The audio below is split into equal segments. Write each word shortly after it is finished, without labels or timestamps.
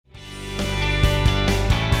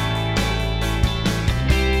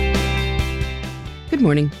Good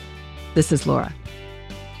morning. This is Laura.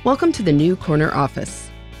 Welcome to the New Corner Office.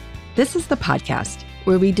 This is the podcast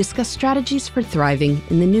where we discuss strategies for thriving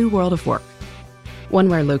in the new world of work, one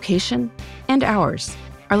where location and hours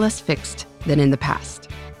are less fixed than in the past.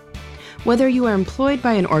 Whether you are employed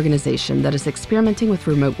by an organization that is experimenting with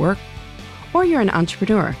remote work, or you're an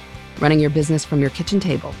entrepreneur running your business from your kitchen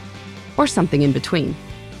table, or something in between,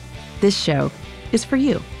 this show is for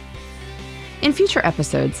you. In future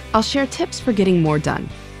episodes, I'll share tips for getting more done,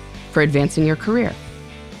 for advancing your career,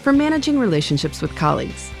 for managing relationships with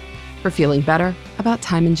colleagues, for feeling better about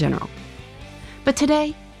time in general. But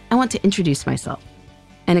today, I want to introduce myself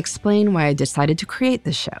and explain why I decided to create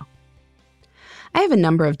this show. I have a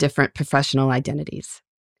number of different professional identities.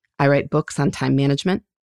 I write books on time management,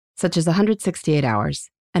 such as 168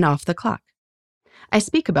 Hours and Off the Clock. I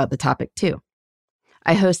speak about the topic too.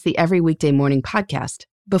 I host the every weekday morning podcast,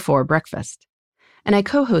 Before Breakfast, and I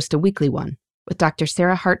co-host a weekly one with Dr.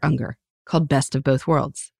 Sarah Hart-Unger called Best of Both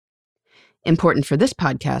Worlds. Important for this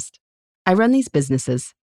podcast, I run these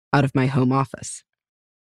businesses out of my home office.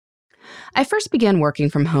 I first began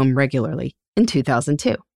working from home regularly in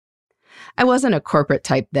 2002. I wasn't a corporate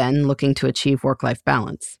type then looking to achieve work-life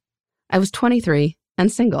balance. I was 23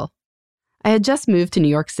 and single. I had just moved to New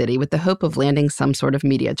York City with the hope of landing some sort of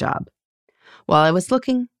media job. While I was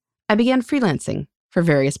looking, I began freelancing for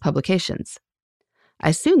various publications.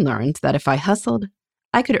 I soon learned that if I hustled,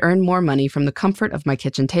 I could earn more money from the comfort of my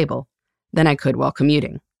kitchen table than I could while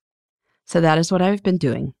commuting. So that is what I've been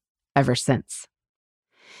doing ever since.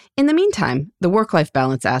 In the meantime, the work-life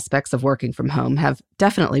balance aspects of working from home have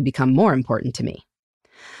definitely become more important to me.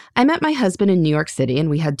 I met my husband in New York City and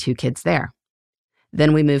we had 2 kids there.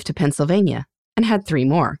 Then we moved to Pennsylvania and had 3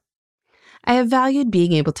 more. I have valued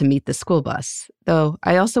being able to meet the school bus, though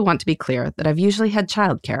I also want to be clear that I've usually had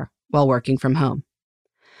childcare while working from home.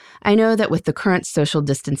 I know that with the current social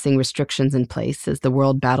distancing restrictions in place as the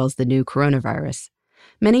world battles the new coronavirus,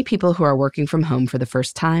 many people who are working from home for the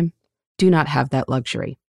first time do not have that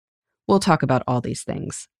luxury. We'll talk about all these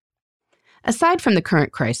things. Aside from the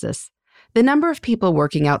current crisis, the number of people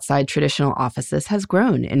working outside traditional offices has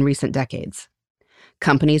grown in recent decades.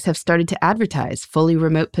 Companies have started to advertise fully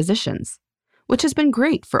remote positions, which has been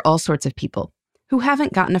great for all sorts of people who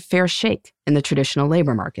haven't gotten a fair shake in the traditional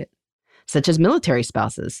labor market, such as military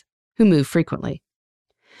spouses who move frequently.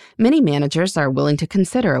 Many managers are willing to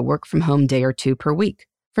consider a work-from-home day or 2 per week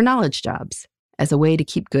for knowledge jobs as a way to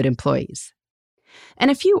keep good employees. And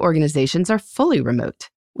a few organizations are fully remote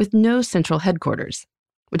with no central headquarters,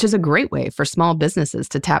 which is a great way for small businesses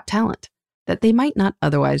to tap talent that they might not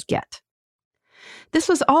otherwise get. This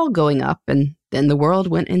was all going up, and then the world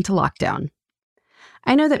went into lockdown.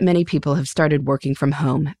 I know that many people have started working from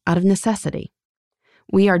home out of necessity.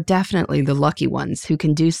 We are definitely the lucky ones who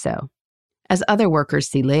can do so, as other workers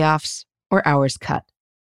see layoffs or hours cut.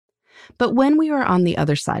 But when we are on the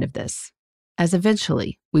other side of this, as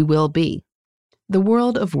eventually we will be, the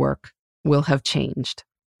world of work will have changed.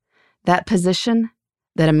 That position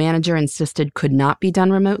that a manager insisted could not be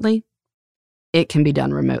done remotely, it can be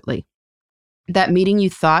done remotely. That meeting you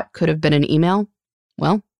thought could have been an email,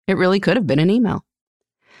 well, it really could have been an email.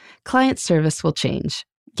 Client service will change.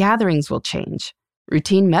 Gatherings will change.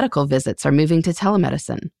 Routine medical visits are moving to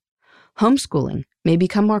telemedicine. Homeschooling may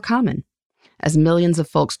become more common as millions of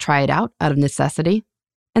folks try it out of necessity,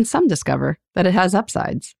 and some discover that it has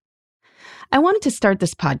upsides. I wanted to start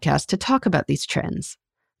this podcast to talk about these trends,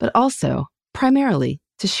 but also, primarily,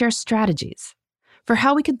 to share strategies for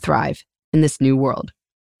how we can thrive in this new world.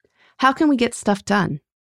 How can we get stuff done?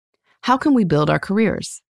 How can we build our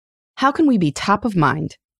careers? How can we be top of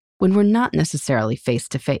mind when we're not necessarily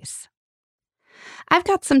face-to-face? I've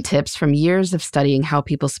got some tips from years of studying how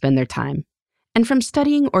people spend their time and from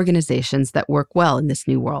studying organizations that work well in this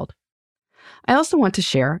new world. I also want to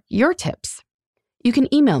share your tips. You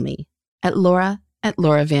can email me at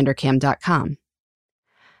laura@lauravanderkam.com.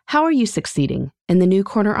 How are you succeeding in the new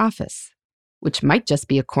corner office, which might just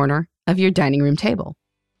be a corner of your dining room table?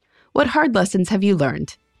 What hard lessons have you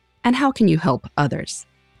learned, and how can you help others?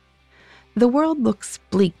 The world looks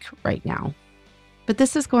bleak right now, but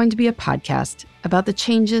this is going to be a podcast about the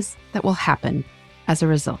changes that will happen as a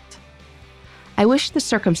result. I wish the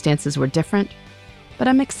circumstances were different, but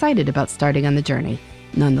I'm excited about starting on the journey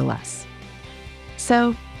nonetheless.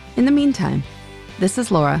 So, in the meantime, this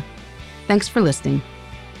is Laura. Thanks for listening,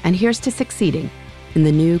 and here's to succeeding in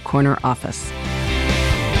the new corner office.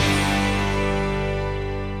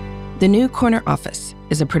 The New Corner Office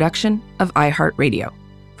is a production of iHeartRadio.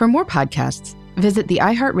 For more podcasts, visit the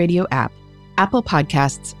iHeartRadio app, Apple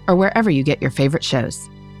Podcasts, or wherever you get your favorite shows.